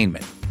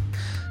entertainment.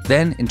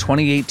 Then, in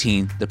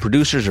 2018, the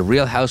producers of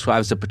Real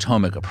Housewives of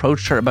Potomac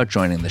approached her about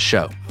joining the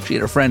show. She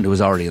had a friend who was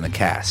already in the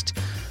cast.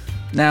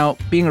 Now,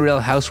 being a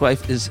Real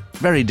Housewife is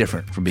very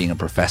different from being a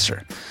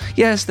professor.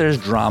 Yes, there's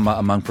drama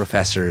among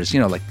professors,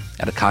 like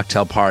at a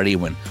cocktail party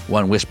when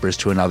one whispers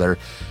to another,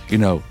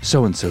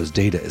 so-and-so's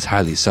data is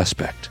highly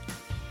suspect.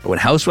 But when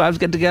housewives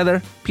get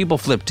together, people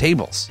flip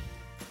tables.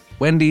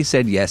 Wendy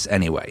said yes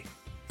anyway.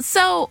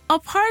 So a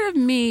part of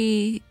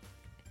me,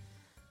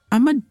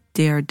 I'm a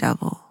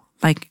daredevil.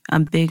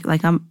 I'm big,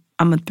 I'm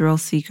a thrill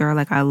seeker.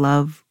 I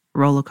love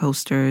roller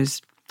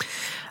coasters.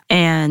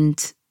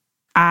 And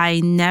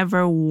I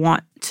never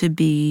want to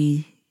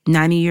be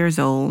 90 years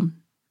old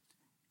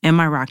in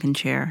my rocking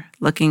chair,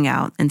 looking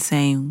out and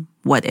saying,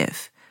 what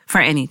if,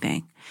 for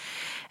anything.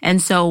 And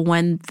so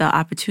when the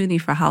opportunity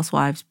for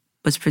Housewives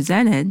was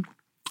presented,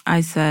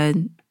 I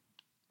said,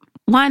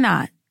 why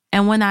not?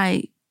 And when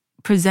I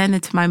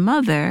presented to my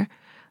mother,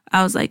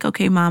 I was like,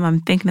 okay, Mom,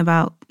 I'm thinking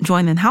about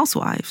joining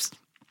Housewives.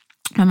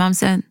 My mom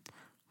said,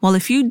 well,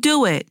 if you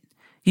do it,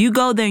 you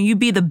go there and you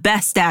be the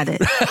best at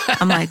it.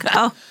 I'm like,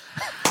 oh,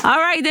 all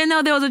right. Didn't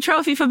know there was a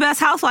trophy for best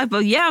housewife,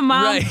 but yeah,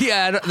 Mom. Right,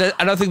 yeah.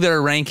 I don't think there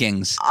are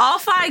rankings.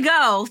 Off I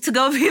go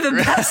be the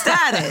best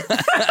at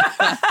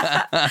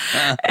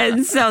it.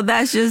 And so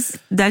that's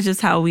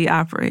just how we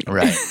operate.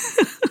 Right.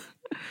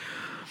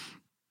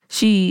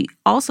 She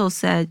also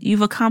said,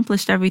 you've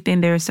accomplished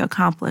everything there is to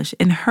accomplish.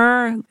 In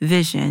her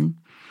vision,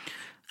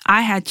 I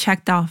had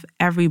checked off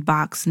every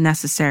box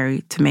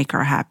necessary to make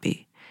her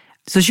happy.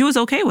 So she was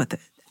okay with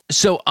it.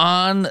 So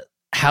on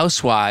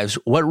Housewives,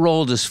 what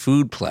role does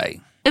food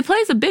play? It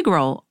plays a big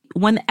role.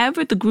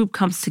 Whenever the group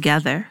comes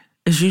together,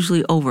 it's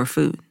usually over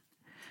food.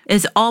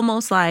 It's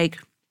almost like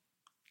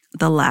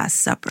the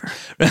Last Supper,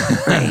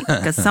 right?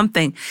 Because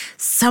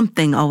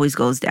something always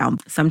goes down.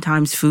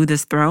 Sometimes food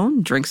is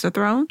thrown, drinks are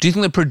thrown. Do you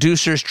think the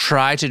producers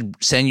try to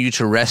send you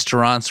to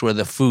restaurants where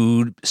the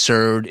food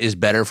served is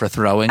better for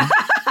throwing?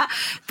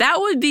 That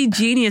would be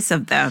genius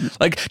of them.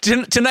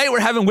 Tonight we're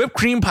having whipped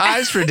cream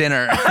pies for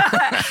dinner.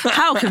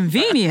 How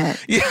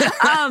convenient. Yeah.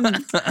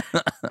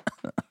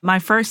 My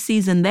first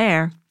season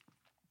there,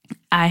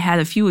 I had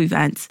a few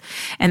events,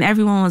 and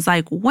everyone was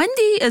like,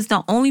 Wendy is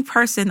the only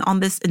person on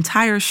this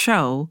entire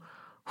show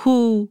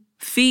who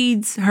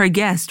feeds her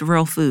guests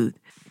real food.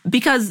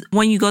 Because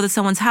when you go to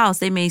someone's house,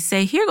 they may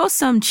say, here goes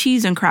some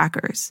cheese and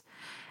crackers.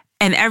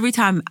 And every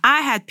time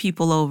I had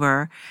people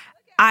over,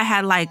 I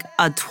had like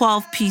a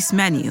 12-piece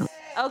menu.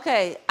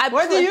 Okay.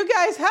 What do you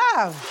guys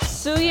have?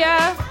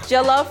 Suya,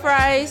 jollof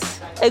rice,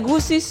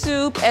 egusi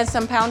soup, and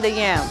some pounded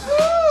yam.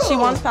 Ooh. She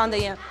wants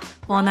pounded yam.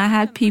 Well, and I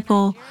had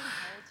people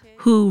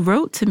who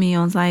wrote to me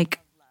and was like,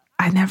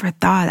 I never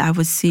thought I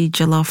would see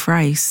jollof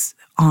rice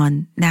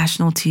on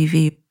national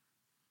TV.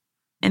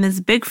 And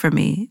it's big for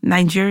me.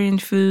 Nigerian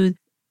food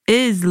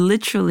is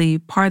literally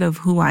part of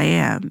who I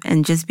am.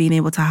 And just being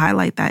able to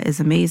highlight that is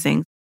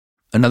amazing.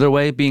 Another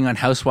way being on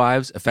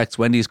Housewives affects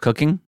Wendy's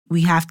cooking?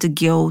 We have to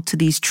go to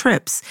these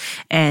trips.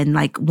 And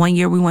like one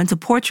year we went to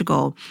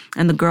Portugal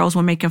and the girls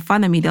were making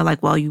fun of me. They're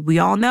like, well, we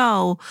all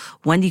know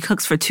Wendy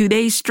cooks for 2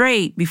 days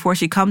straight before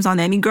she comes on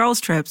any girls'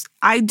 trips.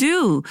 I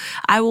do.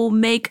 I will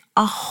make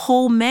a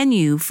whole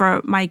menu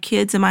for my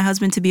kids and my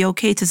husband to be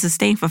okay to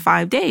sustain for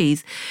 5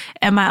 days.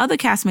 And my other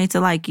castmates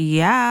are like,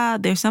 yeah,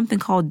 there's something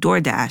called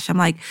DoorDash. I'm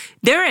like,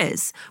 there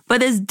is,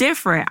 but it's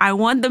different. I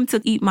want them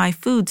to eat my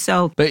food.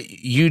 So, but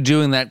you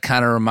doing that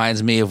kind of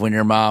reminds me of when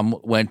your mom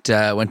went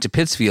to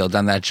Pittsfield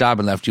on that job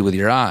and left you with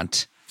your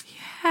aunt.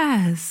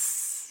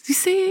 Yes. You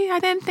see, I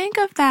didn't think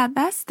of that.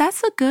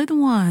 That's a good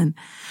one.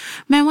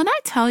 Man, when I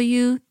tell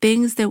you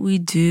things that we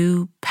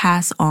do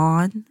pass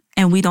on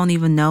and we don't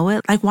even know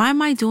it, like, why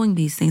am I doing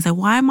these things? Like,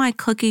 why am I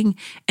cooking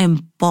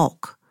in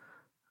bulk?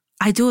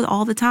 I do it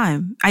all the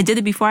time. I did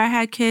it before I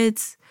had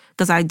kids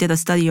because I did a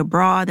study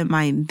abroad and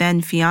my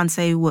then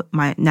fiance,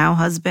 my now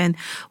husband,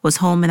 was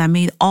home and I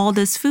made all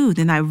this food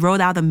and I wrote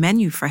out a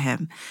menu for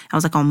him. I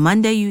was like, on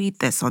Monday you eat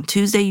this, on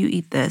Tuesday you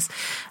eat this.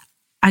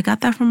 I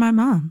got that from my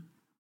mom.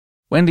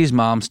 Wendy's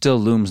mom still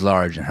looms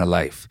large in her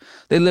life.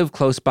 They live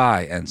close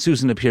by and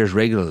Susan appears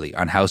regularly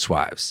on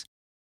Housewives.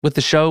 With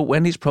the show,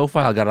 Wendy's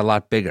profile got a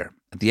lot bigger.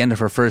 At the end of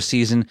her first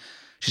season,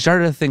 she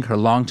started to think her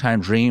longtime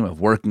dream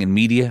of working in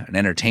media and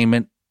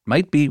entertainment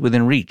might be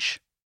within reach.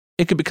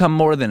 It could become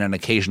more than an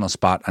occasional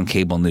spot on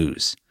cable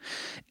news.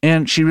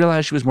 And she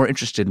realized she was more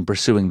interested in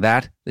pursuing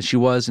that than she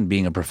was in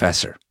being a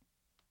professor.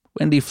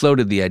 Wendy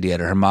floated the idea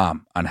to her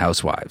mom on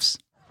Housewives.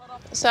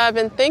 So I've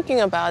been thinking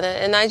about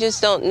it, and I just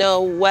don't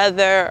know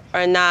whether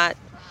or not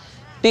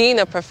being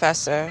a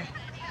professor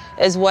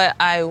is what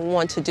I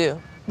want to do.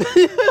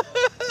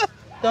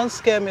 Don't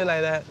scare me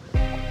like that.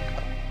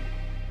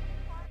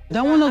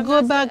 Don't want to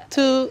go back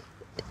to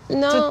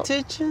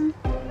teaching?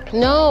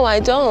 No, I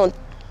don't.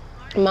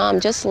 Mom,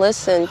 just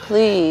listen,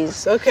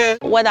 please. Okay.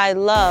 What I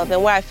love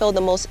and where I feel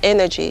the most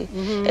energy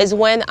is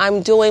when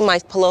I'm doing my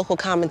political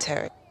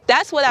commentary.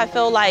 That's what I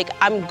feel like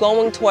I'm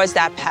going towards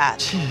that path.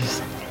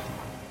 Jeez.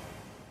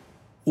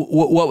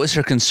 What was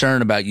her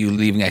concern about you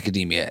leaving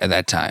academia at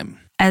that time?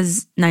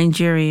 As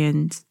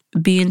Nigerians,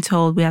 being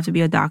told we have to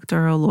be a doctor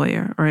or a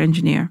lawyer or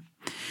engineer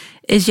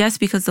is just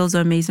because those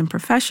are amazing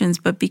professions,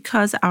 but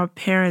because our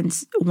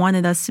parents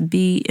wanted us to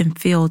be in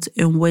fields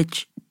in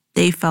which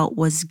they felt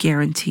was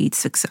guaranteed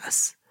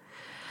success.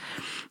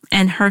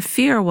 And her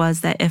fear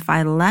was that if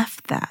I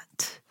left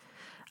that,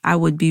 I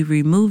would be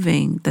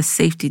removing the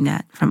safety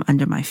net from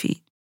under my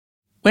feet.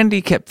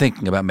 Wendy kept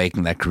thinking about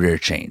making that career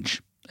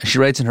change. As she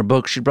writes in her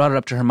book, she brought it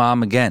up to her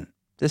mom again,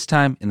 this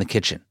time in the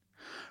kitchen.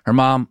 Her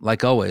mom,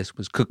 like always,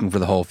 was cooking for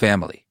the whole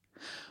family.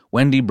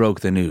 Wendy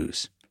broke the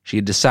news. She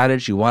had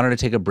decided she wanted to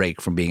take a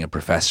break from being a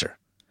professor.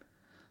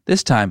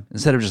 This time,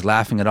 instead of just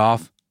laughing it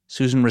off,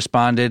 Susan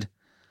responded,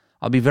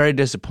 I'll be very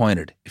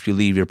disappointed if you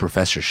leave your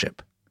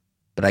professorship,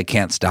 but I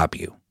can't stop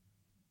you.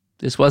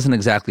 This wasn't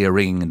exactly a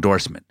ringing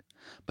endorsement,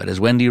 but as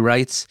Wendy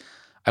writes,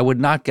 I would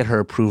not get her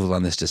approval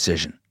on this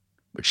decision,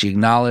 but she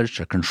acknowledged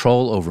her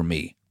control over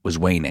me was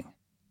waning.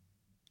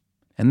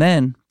 And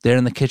then, there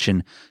in the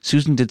kitchen,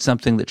 Susan did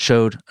something that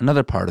showed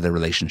another part of their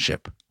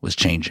relationship was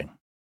changing.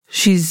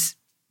 She's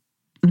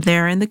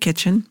there in the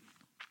kitchen,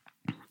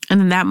 and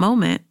in that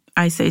moment,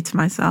 I say to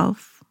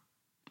myself,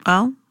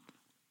 well,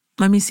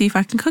 let me see if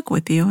I can cook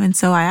with you. And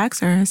so I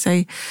ask her, I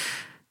say,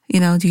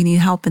 do you need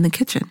help in the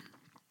kitchen?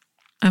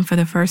 And for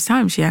the first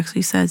time, she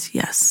actually says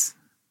yes.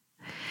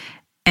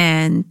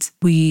 And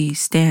we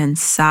stand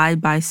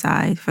side by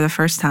side for the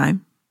first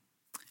time,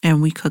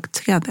 and we cook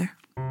together.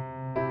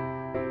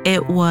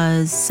 It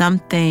was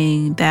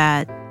something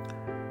that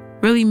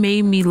really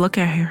made me look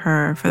at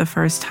her for the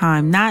first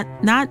time, not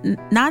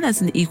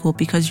as an equal,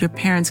 because your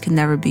parents can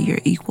never be your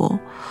equal,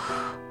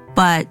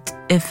 but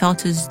it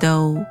felt as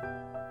though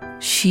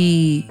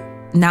she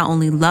not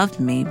only loved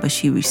me, but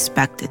she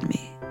respected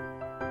me.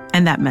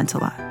 And that meant a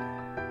lot.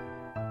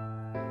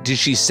 Did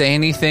she say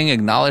anything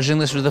acknowledging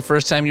this was the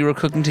first time you were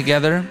cooking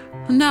together?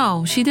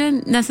 No, she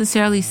didn't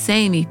necessarily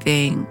say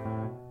anything,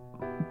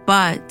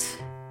 but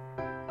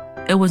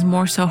it was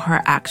more so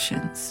her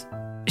actions.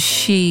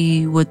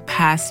 She would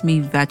pass me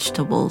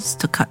vegetables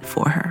to cut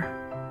for her,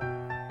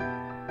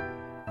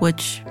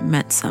 which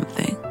meant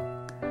something.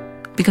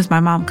 Because my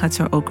mom cuts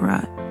her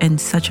okra in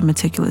such a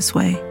meticulous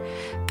way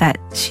that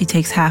she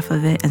takes half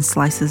of it and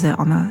slices it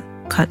on a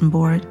cutting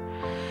board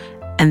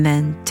and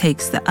then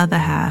takes the other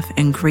half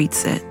and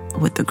grates it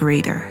with the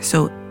grater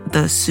so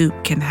the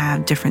soup can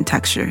have different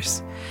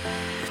textures.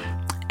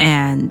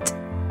 And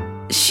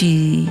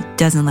she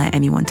doesn't let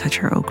anyone touch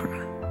her okra.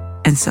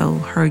 And so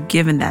her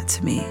giving that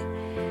to me,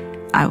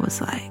 I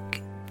was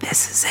like,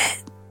 this is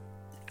it.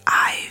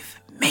 I've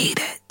made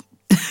it.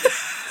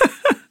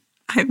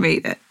 I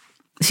made it.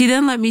 She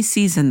didn't let me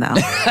season though,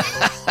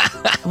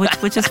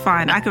 which is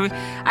fine. I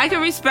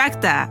can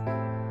respect that.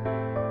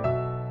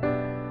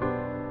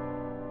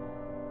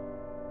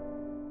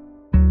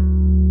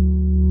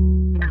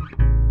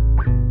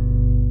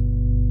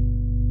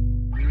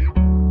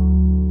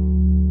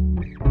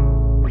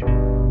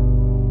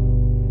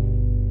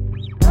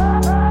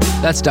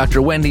 That's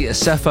Dr. Wendy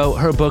Osefo.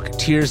 Her book,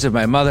 Tears of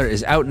My Mother,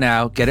 is out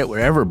now. Get it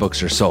wherever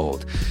books are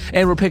sold.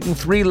 And we're picking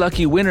 3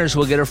 lucky winners who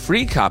will get a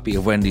free copy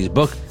of Wendy's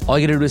book. All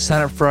you got to do is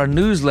sign up for our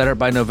newsletter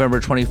by November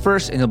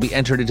 21st, and you'll be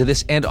entered into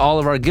this and all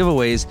of our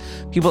giveaways.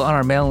 People on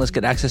our mailing list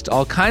get access to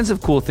all kinds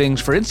of cool things.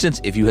 For instance,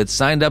 if you had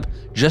signed up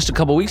just a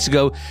couple weeks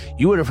ago,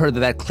 you would have heard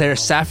that Claire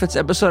Saffitz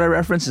episode I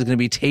referenced is going to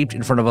be taped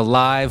in front of a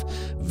live,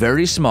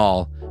 very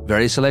small,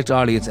 very select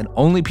audience, and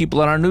only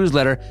people on our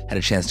newsletter had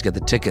a chance to get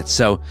the tickets.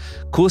 So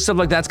cool stuff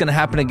like that's going to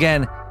happen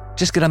again.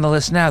 Just get on the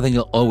list now, then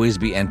you'll always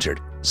be entered.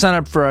 Sign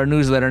up for our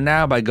newsletter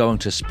now by going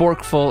to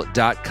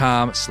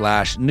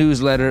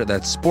sporkful.com/newsletter.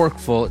 That's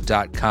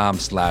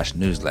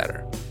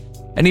sporkful.com/newsletter.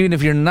 And even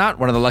if you're not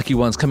one of the lucky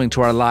ones coming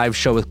to our live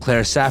show with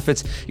Claire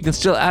Saffitz, you can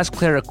still ask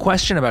Claire a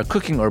question about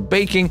cooking or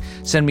baking.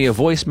 Send me a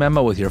voice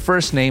memo with your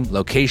first name,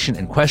 location,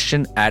 and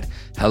question at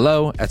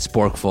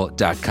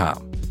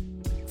hello@sporkful.com.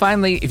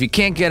 Finally, if you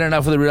can't get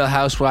enough of The Real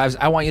Housewives,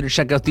 I want you to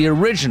check out the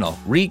original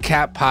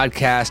recap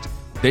podcast,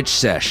 Bitch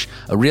Sesh,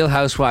 a Real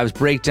Housewives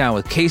breakdown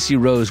with Casey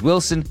Rose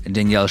Wilson and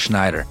Danielle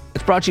Schneider.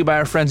 It's brought to you by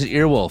our friends at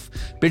Earwolf.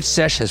 Bitch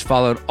Sesh has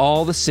followed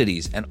all the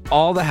cities and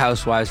all the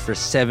housewives for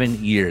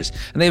 7 years,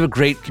 and they have a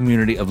great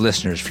community of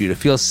listeners for you to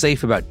feel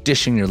safe about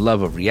dishing your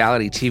love of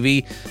reality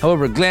TV,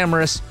 however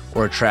glamorous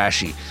or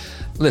trashy.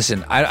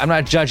 Listen, I'm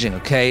not judging,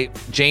 okay?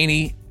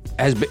 Janie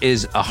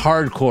is a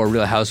hardcore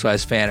Real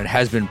Housewives fan and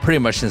has been pretty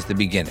much since the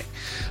beginning.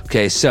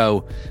 Okay,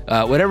 so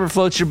whatever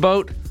floats your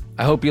boat,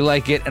 I hope you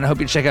like it, and I hope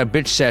you check out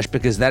Bitch Sesh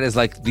because that is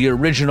like the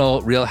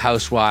original Real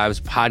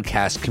Housewives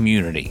podcast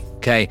community.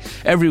 Okay,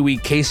 every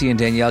week Casey and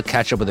Danielle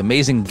catch up with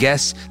amazing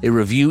guests. They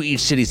review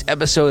each city's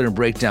episode and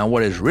break down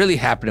what is really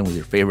happening with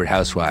your favorite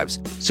housewives.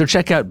 So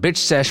check out Bitch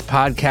Sesh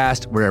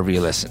podcast wherever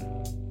you listen.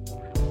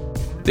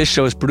 This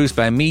show is produced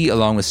by me,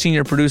 along with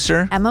senior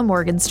producer Emma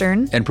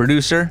Morgenstern and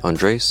producer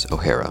Andres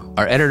O'Hara.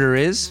 Our editor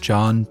is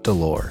John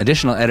Delore.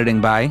 Additional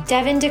editing by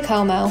Devin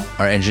DeComo.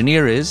 Our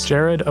engineer is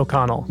Jared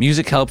O'Connell.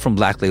 Music help from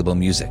Black Label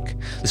Music.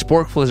 The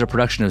Sporkful is a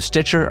production of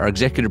Stitcher. Our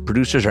executive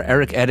producers are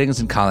Eric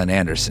Eddings and Colin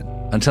Anderson.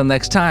 Until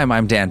next time,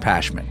 I'm Dan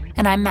Pashman.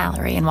 And I'm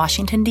Mallory in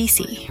Washington,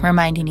 D.C.,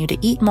 reminding you to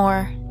eat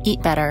more,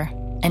 eat better,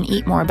 and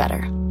eat more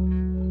better.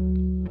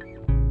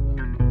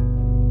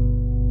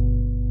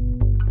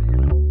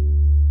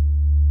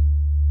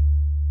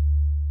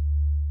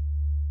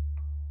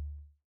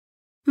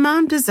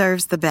 Mom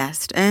deserves the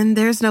best, and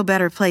there's no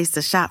better place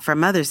to shop for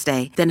Mother's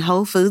Day than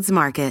Whole Foods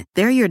Market.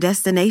 They're your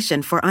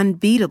destination for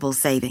unbeatable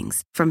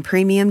savings, from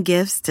premium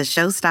gifts to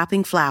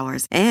show-stopping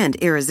flowers and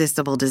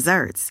irresistible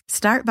desserts.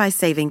 Start by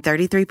saving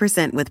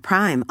 33% with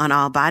Prime on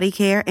all body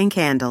care and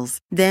candles.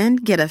 Then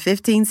get a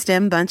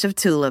 15-stem bunch of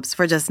tulips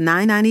for just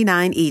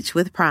 $9.99 each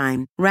with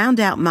Prime. Round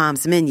out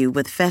Mom's menu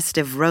with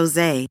festive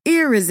rosé,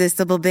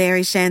 irresistible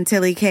berry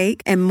chantilly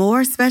cake, and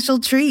more special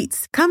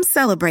treats. Come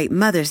celebrate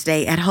Mother's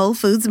Day at Whole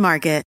Foods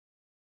Market.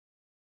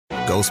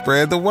 Go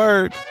spread the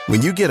word.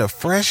 When you get a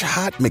fresh,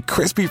 hot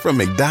McCrispy from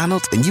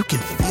McDonald's and you can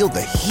feel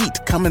the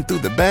heat coming through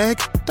the bag,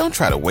 don't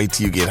try to wait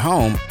till you get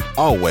home.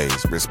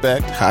 Always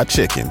respect hot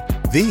chicken.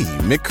 The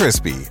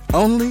McCrispy,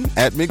 only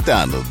at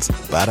McDonald's.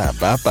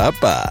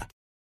 Ba-da-ba-ba-ba.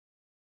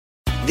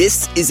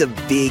 This is a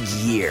big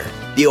year.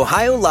 The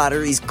Ohio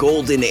Lottery's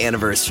golden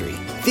anniversary.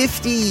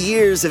 50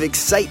 years of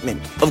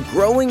excitement, of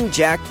growing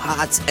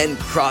jackpots and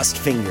crossed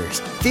fingers.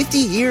 50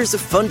 years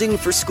of funding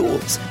for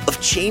schools, of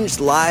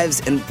changed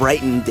lives and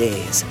brightened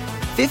days.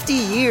 50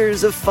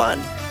 years of fun,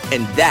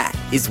 and that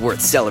is worth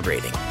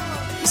celebrating.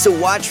 So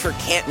watch for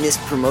can't-miss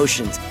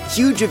promotions,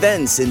 huge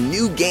events, and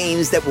new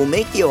games that will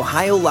make the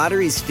Ohio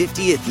Lottery's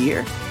 50th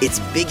year its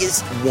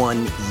biggest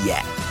one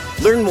yet.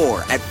 Learn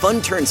more at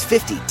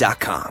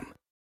funturns50.com.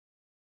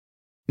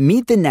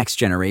 Meet the next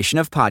generation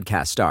of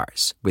podcast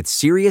stars with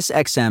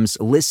SiriusXM's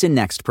Listen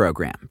Next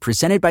program,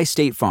 presented by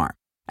State Farm.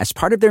 As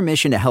part of their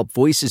mission to help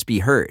voices be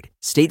heard,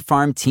 State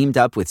Farm teamed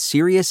up with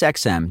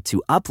SiriusXM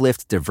to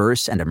uplift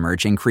diverse and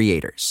emerging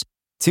creators.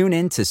 Tune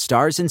in to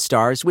Stars and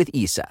Stars with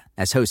Issa,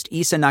 as host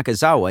Issa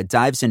Nakazawa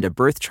dives into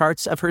birth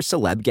charts of her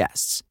celeb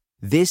guests.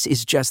 This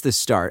is just the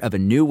start of a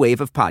new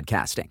wave of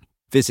podcasting.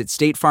 Visit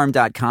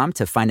statefarm.com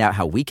to find out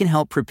how we can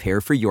help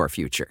prepare for your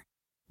future.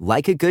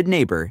 Like a good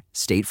neighbor,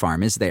 State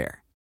Farm is there.